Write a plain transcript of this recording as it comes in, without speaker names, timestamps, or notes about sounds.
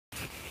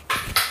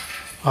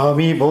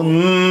আমি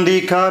বন্দি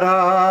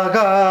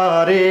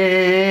কারাগারে,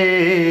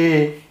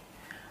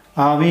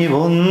 আমি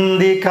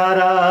বন্দি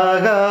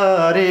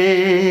কারাগারে,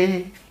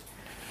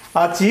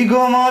 আছি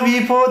গোমা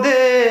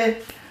বিপদে,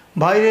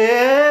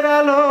 বাইরের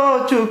আলো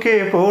চোখে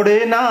পড়ে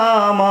না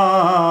মা,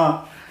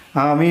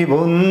 আমি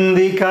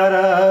বন্দি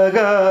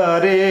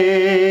কারাগারে।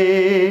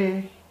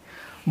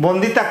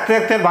 বন্দি থাকতে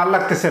থাকতে ভাল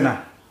লাগতেছে না,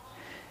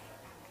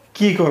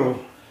 কি করব,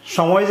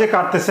 সময় যে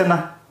কাটতেছে না।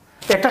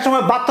 একটা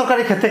সময় ভাত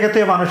তরকারি খেতে খেতে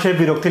মানুষের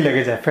বিরক্তি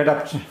লেগে যায়,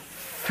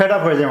 ফেড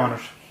আপ হয়ে যায়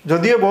মানুষ।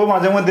 যদিও বউ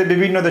মাঝে মধ্যে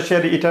বিভিন্ন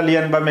দেশের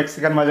ইটালিয়ান বা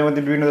মেক্সিকান মাঝে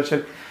মধ্যে বিভিন্ন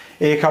দেশের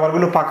এই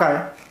খাবারগুলো পাকায়,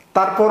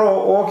 তারপরও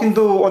ও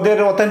কিন্তু ওদের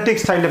অথেন্টিক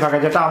স্টাইলে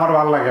পাকায়, যেটা আমার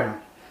ভালো লাগে না।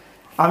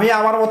 আমি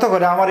আমার মতো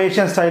করে আমার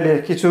এশিয়ান স্টাইলে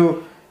কিছু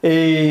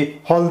এই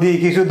হলদি,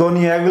 কিছু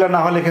ধনিয়া, এগুলো না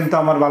হলে কিন্তু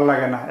আমার ভালো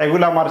লাগে না,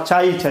 এগুলো আমার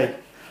চাই।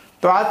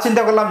 তো আজ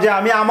চিন্তা করলাম যে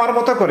আমি আমার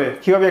মতো করে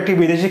কীভাবে একটি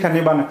বিদেশি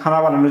খানা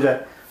বানানো যায়।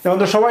 যেমন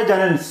তো সবাই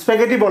জানেন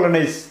স্প্যাগেটি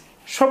বলোনেজ,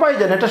 সবাই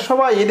জানে এটা,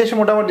 সবাই এই দেশে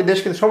মোটামুটি দেশ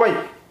কিন্তু সবাই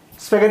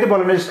স্প্যাগেটি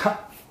বলোনেজ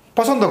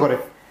পছন্দ করে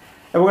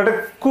এবং এটা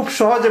খুব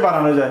সহজে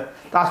বানানো যায়।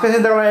 তো আজকে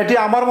চিন্তা করলাম এটি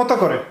আমার মতো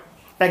করে,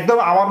 একদম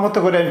আমার মতো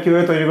করে আমি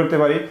কীভাবে তৈরি করতে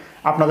পারি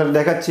আপনাদের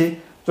দেখাচ্ছি।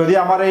 যদি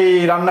আমার এই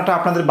রান্নাটা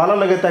আপনাদের ভালো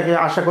লাগে থাকে,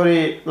 আশা করি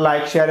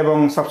লাইক, শেয়ার এবং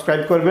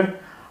সাবস্ক্রাইব করবেন।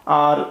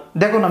 আর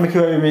দেখুন আমি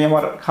কীভাবে আমি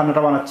আমার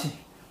খানাটা বানাচ্ছি।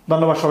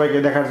 ধন্যবাদ সবাইকে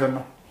দেখার জন্য।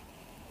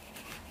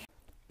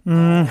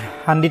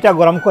 হান্ডিটা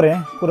গরম করে,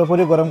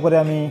 পুরোপুরি গরম করে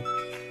আমি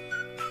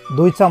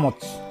 2 চামচ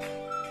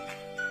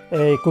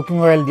এই কুকিং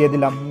অয়েল দিয়ে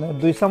দিলাম।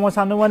 2 চামচ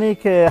আনুমানিক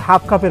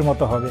হাফ কাপের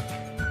মতো হবে।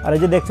 আর এই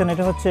যে দেখছেন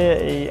এটা হচ্ছে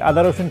এই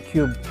আদা রসুন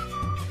কিউব,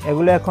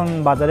 এগুলো এখন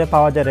বাজারে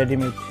পাওয়া যায়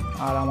রেডিমেড,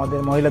 আর আমাদের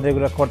মহিলাদের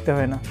এগুলো করতে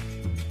হয় না।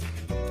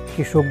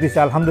 কি সুখ দিছে,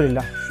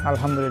 আলহামদুলিল্লাহ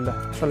আলহামদুলিল্লাহ,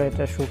 আসলে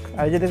এটা সুখ।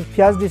 আর এই যে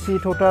পেঁয়াজ দিছি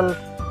টোটাল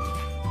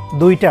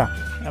 2টা,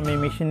 আমি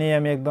মেশিনে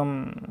আমি একদম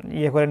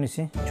করে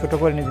নিছি, ছোটো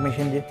করে নিছি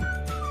মেশিন দিয়ে।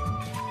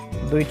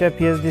 2টা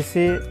পেঁয়াজ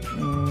দিছি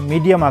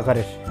মিডিয়াম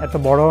আকারের, এত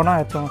বড়ও না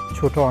এত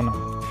ছোটও না।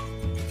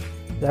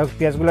 যাই হোক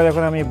পেঁয়াজগুলো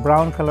এখন আমি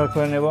ব্রাউন কালার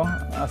করে নেব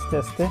আস্তে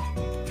আস্তে।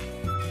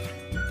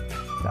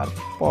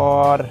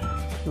 তারপর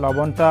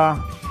লবণটা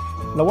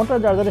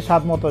যার যার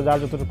স্বাদ মতো, যার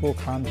যতটুকু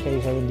খান সেই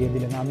হিসাবে দিয়ে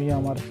দিলেন। আমিও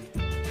আমার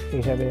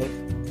হিসাবে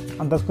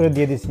আন্দাজ করে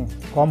দিয়ে দিছি,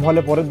 কম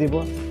হলে পরে দিব,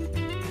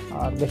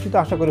 আর বেশি তো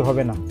আশা করি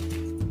হবে না।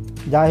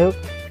 যাই হোক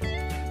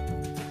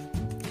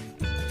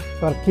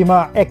আর কিমা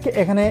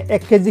এখানে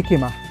 1 কেজি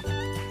কিমা,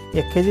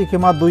 1 কেজি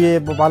কিমা ধুয়ে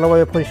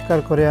ভালোভাবে পরিষ্কার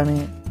করে আমি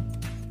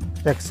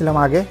রেখেছিলাম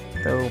আগে।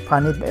 তো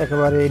পানি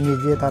একেবারে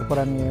নিয়ে তারপর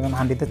আমি এখন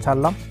হাঁডিতে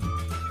ছাড়লাম।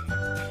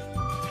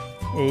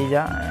 এই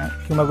যা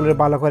কিমাগুলো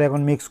ভালো করে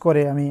এখন মিক্স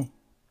করে আমি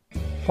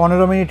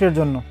 15 মিনিটের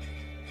জন্য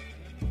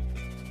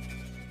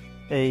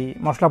এই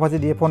মশলাপাতি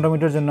দিয়ে 15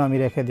 মিনিটের জন্য আমি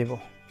রেখে দেব।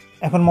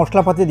 এখন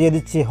মশলাপাতি দিয়ে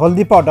দিচ্ছি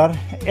হলদি পাউডার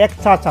 1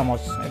 চা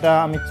চামচ, এটা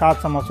আমি 4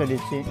 চামচে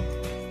দিচ্ছি,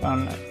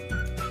 কারণ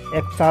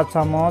 1 চা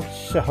চামচ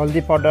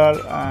হলদি পাউডার,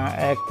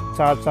 1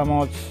 চা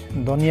চামচ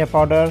ধনিয়া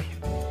পাউডার,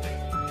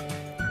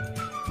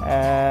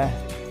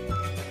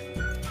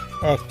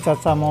 1 চা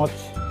চামচ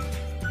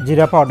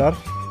জিরা পাউডার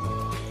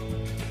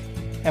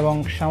এবং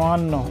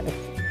সামান্য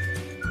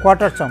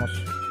 1/4 চামচ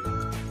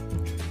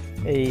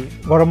এই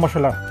গরম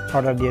মশলা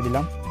পাউডার দিয়ে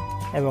দিলাম,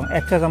 এবং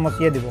 1 চা চামচ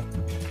দেব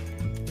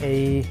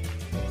এই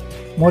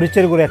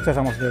মরিচের গুঁড়ো, 1 চা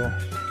চামচ দেব।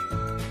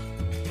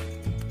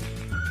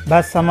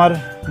 ব্যাস আমার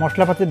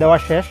মশলাপাতি দেওয়া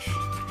শেষ।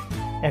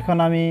 এখন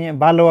আমি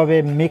ভালোভাবে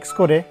মিক্স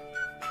করে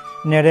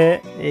নেড়ে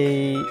এই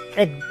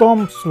একদম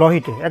স্লো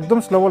হিটে, একদম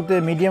স্লো বলতে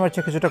মিডিয়ামের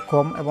চেয়ে কিছুটা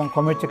কম এবং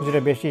কমের চেয়ে কিছুটা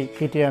বেশি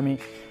হিটে আমি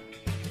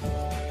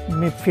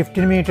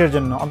 15 মিনিটের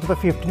জন্য, অন্তত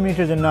 15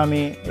 মিনিটের জন্য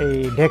আমি এই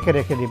ঢেকে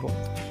রেখে দিব।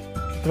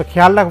 তবে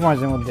খেয়াল রাখবো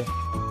মাঝে মধ্যে।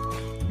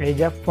 এই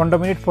যা 15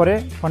 মিনিট পরে,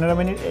 15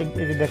 মিনিট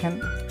এই যে দেখেন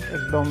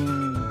একদম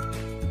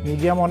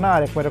মিডিয়ামও না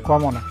আর একবারে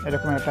কমও না,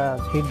 এরকম একটা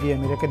হিট দিয়ে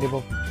আমি রেখে দেবো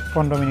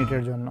 15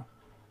 মিনিটের জন্য।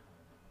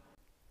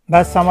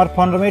 ব্যাস আমার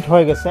 15 মিনিট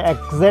হয়ে গেছে।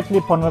 এক্স্যাক্টলি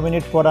 15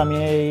 মিনিট পর আমি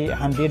এই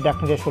হাঁডির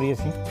ঢাকনিটা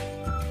সরিয়েছি,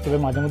 তবে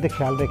মাঝে মধ্যে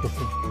খেয়াল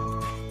রেখেছি।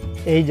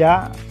 এই যা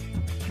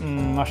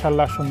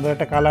মাশাআল্লাহ সুন্দর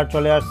একটা কালার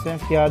চলে আসছে,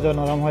 পেঁয়াজও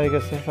নরম হয়ে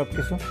গেছে সব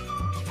কিছু।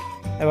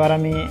 এবার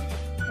আমি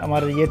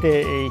আমার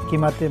এই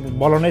কিমাতে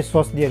বলোনেজ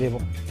সস দিয়ে দেব।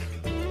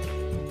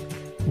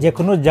 যে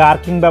কোনো জার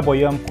কিংবা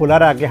বয়াম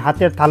খোলার আগে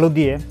হাতের তালু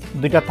দিয়ে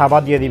 2টা থাবা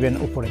দিয়ে দিবেন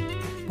উপরে,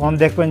 তখন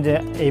দেখবেন যে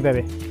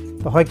এইভাবে,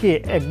 তো হয় কি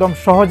একদম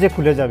সহজে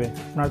খুলে যাবে,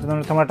 আপনার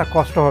জন্য তেমন একটা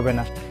কষ্ট হবে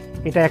না।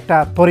 এটা একটা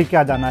তরিকা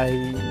জানা এই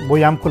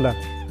বয়াম খোলার,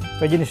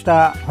 তো এই জিনিসটা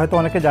হয়তো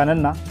অনেকে জানেন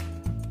না,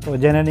 তো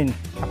জেনে নিন,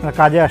 আপনার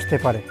কাজে আসতে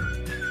পারে।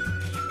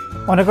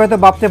 অনেকে হয়তো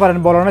ভাবতে পারেন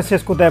বলোনেজ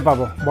সস কোথায়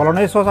পাবো।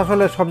 বলোনেজ সস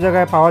আসলে সব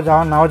জায়গায়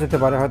নাও যেতে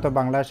পারে, হয়তো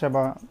বাংলাদেশে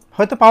বা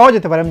হয়তো পাওয়া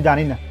যেতে পারে, আমি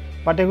জানি না।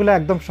 বাট এগুলো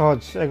একদম সহজ,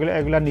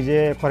 এগুলো নিজে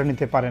করে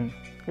নিতে পারেন।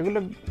 এগুলো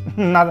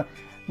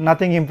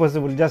nothing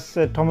impossible, just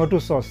tomato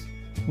sauce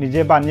নিজে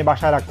বানিয়ে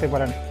বাসায় রাখতে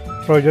পারেন,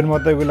 প্রয়োজন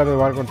মতো এগুলো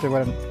ব্যবহার করতে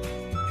পারেন,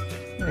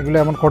 এগুলো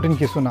এমন কঠিন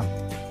কিছু না।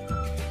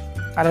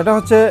 আর এটা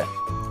হচ্ছে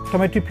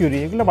টমেটো পিউরি,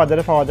 এগুলো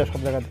বাজারে পাওয়া যায় সব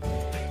জায়গাতে।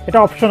 এটা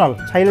অপশনাল,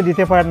 চাইলে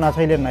দিতে পারেন, না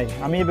চাইলে নাই।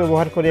 আমি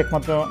ব্যবহার করি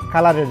একমাত্র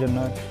কালারের জন্য।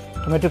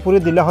 টমেটো পিউরি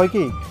দিলে হয়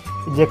কি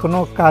যে কোনো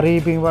কারি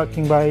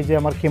কিংবা এই যে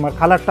আমার কিমার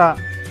কালারটা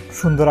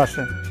সুন্দর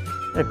আসে।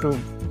 একটু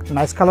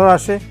নাইস কালার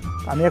আসে।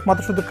 আমি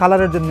একমাত্র শুধু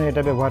কালারের জন্য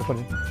এটা ব্যবহার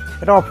করি,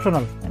 এটা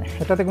অপশনাল,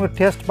 এটাতে কোনো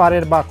টেস্ট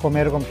বাড়ের বা কমে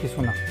এরকম কিছু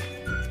না।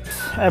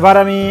 এবার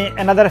আমি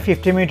অ্যানাদার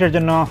 50 মিনিটের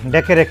জন্য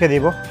ঢেকে রেখে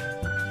দিব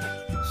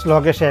স্লো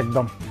গ্যাসে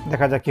একদম,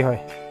 দেখা যাক কী হয়।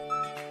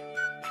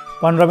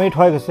 15 মিনিট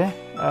হয়ে গেছে,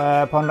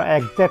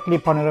 এক্স্যাক্টলি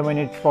 15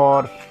 মিনিট পর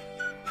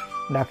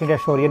ঢাকনিটা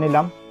সরিয়ে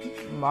নিলাম।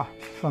 বাহ,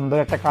 সুন্দর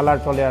একটা কালার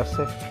চলে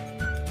আসছে,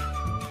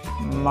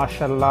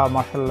 মাশাল্লাহ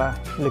মাশাল্লাহ,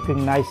 লুকিং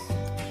নাইস।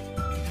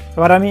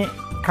 এবার আমি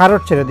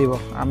কারোট ছেড়ে দিব।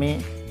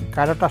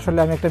 কারোট আসলে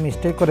আমি একটা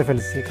মিস্টেক করে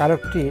ফেলছি,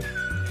 কারোটটি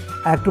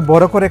একটু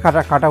বড় করে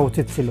কাটা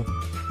উচিত ছিল,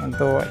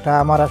 কিন্তু এটা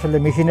আমার আসলে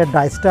মেশিনের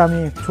ডাইসটা আমি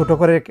ছোটো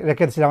করে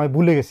রেখেছিলাম, আমি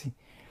ভুলে গেছি,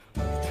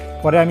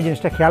 পরে আমি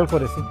জিনিসটা খেয়াল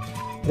করেছি।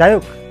 যাই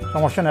হোক,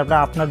 সমস্যা নেই,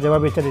 আপনার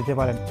যেভাবে ইচ্ছা দিতে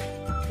পারেন।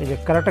 এই যে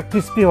কালারটা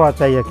ক্রিস্পি হওয়া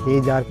চাই আর কি,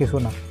 এই যে আর কিছু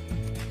না।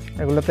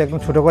 এগুলো তো একদম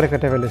ছোটো করে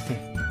কেটে ফেলেছি,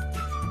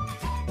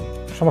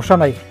 সমস্যা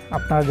নাই,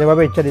 আপনারা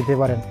যেভাবে ইচ্ছা দিতে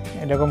পারেন,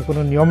 এরকম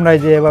কোনো নিয়ম নাই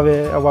যে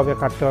এভাবে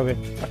কাটতে হবে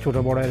আর ছোটো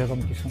বড়ো এরকম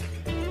কিছু।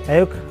 যাই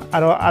হোক,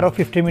 আরও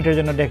 50 মিনিটের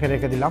জন্য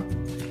রেখে দিলাম।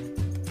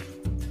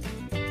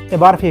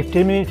 এবার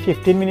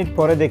 15 মিনিট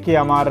পরে দেখি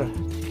আমার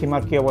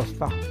কিমার কী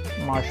অবস্থা।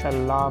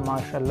 মাশাল্লাহ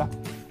মাশাল্লাহ,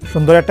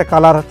 সুন্দর একটা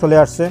কালার চলে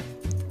আসছে,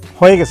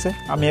 হয়ে গেছে।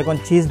 আমি এখন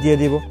চিজ দিয়ে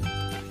দিব।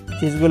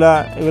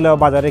 এগুলো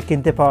বাজারে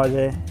কিনতে পাওয়া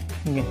যায়,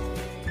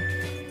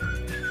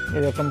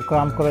 এরকম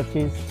ক্রাম করা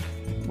চিজ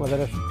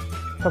বাজারে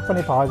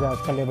সবখানে পাওয়া যায়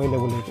আজকাল,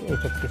 অ্যাভেলেবল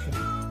এইসব কিছু।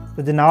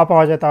 যদি নাও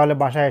পাওয়া যায় তাহলে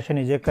বাসায় এসে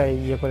নিজে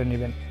করে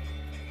নেবেন,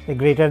 এই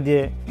গ্রেটার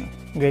দিয়ে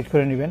গ্রেট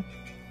করে নেবেন।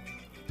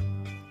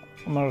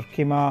 আমার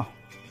কিমা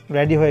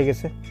রেডি হয়ে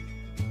গেছে,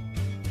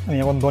 আমি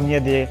এখন ধনিয়া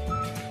দিয়ে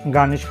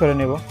গার্নিশ করে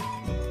নেব।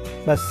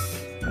 ব্যাস,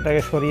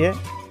 এটাকে সরিয়ে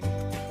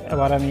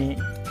এবার আমি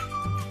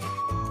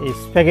এই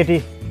স্প্যাগেটি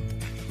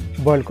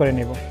বয়েল করে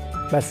নেব।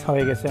 ব্যাস,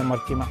 হয়ে গেছে আমার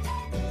কিমা।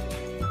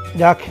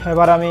 যাক,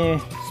 এবার আমি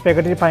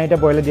স্প্যাগেটির পানিটা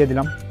বয়েলে দিয়ে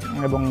দিলাম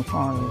এবং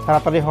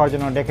তাড়াতাড়ি হওয়ার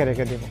জন্য ঢেকে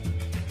রেখে দেব।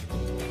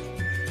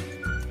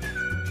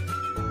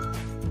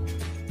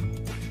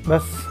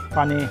 ব্যাস,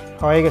 পানি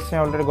হয়ে গেছে,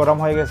 অলরেডি গরম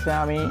হয়ে গেছে।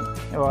 আমি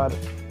এবার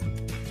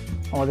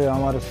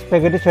আমার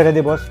স্প্যাগেটি ছেড়ে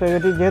দেবো।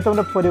 স্প্যাগেটি যেহেতু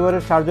আমরা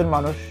পরিবারের 4 জন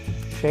মানুষ,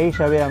 সেই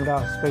হিসাবে আমরা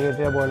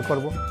স্প্যাগেটিটা বয়েল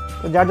করব।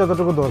 তো যার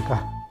যতটুকু দরকার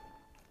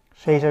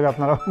সেই হিসাবে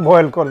আপনারা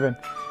বয়েল করবেন।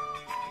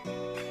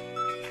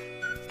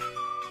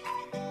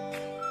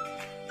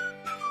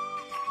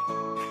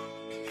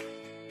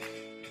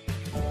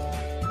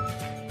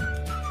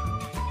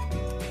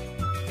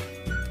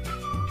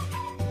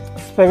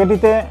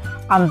 স্প্যাগেটিতে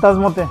আন্দাজ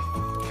মতে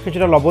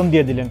কিছুটা লবণ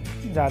দিয়ে দিলেন,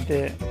 যাতে,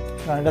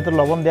 কারণ এটা তো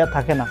লবণ দেওয়া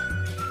থাকে না,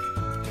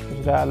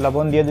 কিছুটা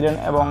লবণ দিয়ে দিলেন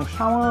এবং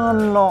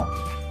সামান্য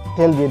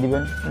তেল দিয়ে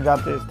দিবেন।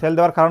 যাতে তেল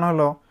দেওয়ার কারণ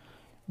হলো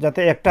যাতে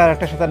একটা আর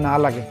একটার সাথে না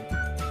লাগে,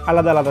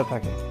 আলাদা আলাদা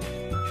থাকে,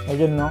 এই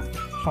জন্য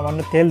সামান্য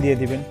তেল দিয়ে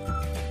দিবেন,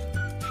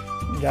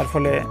 যার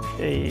ফলে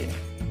এই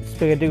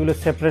স্প্যাগেটিগুলো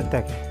সেপারেট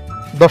থাকে।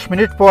 10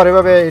 মিনিট পর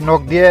এভাবে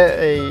নখ দিয়ে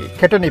এই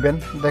কেটে নেবেন,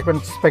 দেখবেন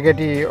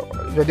স্প্যাগেটি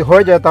যদি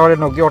হয়ে যায় তাহলে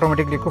নখ দিয়ে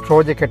অটোমেটিকলি খুব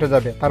সহজে কেটে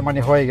যাবে, তার মানে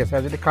হয়ে গেছে।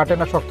 আর যদি কাটে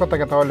না, শক্ত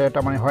থাকে, তাহলে এটা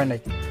মানে হয় নাই।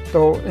 তো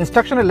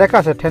ইনস্ট্রাকশনে লেখা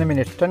আছে 10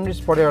 মিনিটস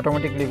পরে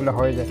অটোমেটিকলি এগুলো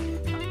হয়ে যায়।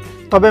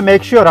 তবে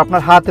মেক শিওর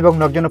আপনার হাত এবং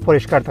নখ যেন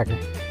পরিষ্কার থাকে,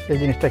 এই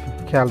জিনিসটা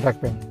খেয়াল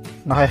রাখবেন,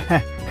 না হয়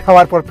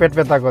খাওয়ার পর পেট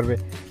ব্যথা করবে।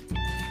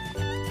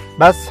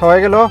 ব্যাস, হয়ে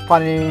গেল,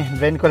 পানি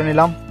ড্রেন করে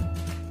নিলাম।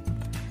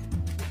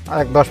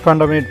 আর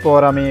 10-15 মিনিট পর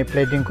আমি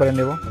প্লেটিং করে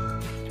নেব।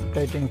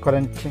 প্লেটিং করে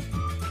নিচ্ছি।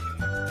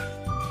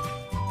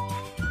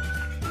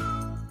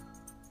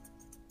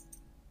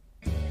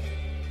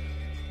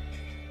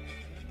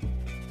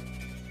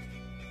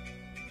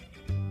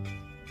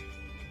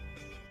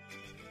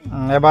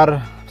 এবার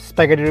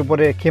স্প্যাগেটির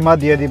উপরে কিমা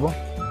দিয়ে দিব,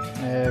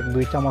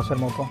 2 চামচের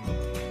মতো।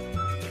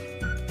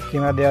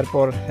 কিমা দেওয়ার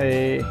পর এই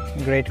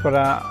গ্রেট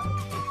করা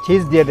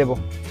চিজ দিয়ে দেব,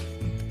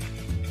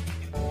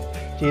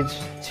 চিজ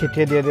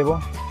ছিটিয়ে দিয়ে দেব।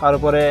 তার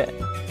উপরে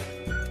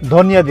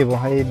ধনিয়া দিব,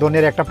 এই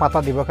ধনিয়ার একটা পাতা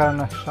দিব, কারণ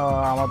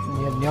আমার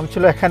নিয়ম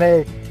ছিল এখানে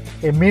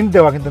এই মিন্ট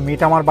দেওয়া, কিন্তু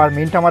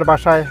মিন্ট আমার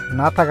বাসায়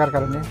না থাকার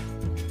কারণে,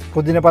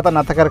 পুদিনা পাতা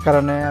না থাকার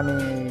কারণে আমি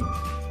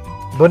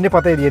ধনিয়া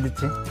পাতাই দিয়ে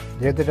দিচ্ছি।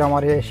 যেহেতু এটা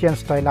আমার এশিয়ান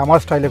স্টাইল, আমার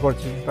স্টাইলে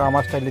করছি, তো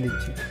আমার স্টাইলে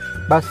দিচ্ছি।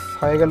 বাস,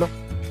 হয়ে গেল।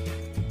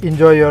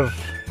 Enjoy your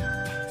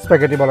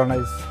spaghetti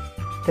বলোনাইজ।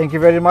 Thank you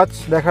very much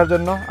দেখার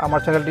জন্য। আমার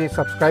চ্যানেলটি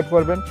সাবস্ক্রাইব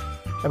করবেন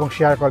এবং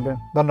শেয়ার করবেন।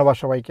 ধন্যবাদ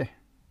সবাইকে।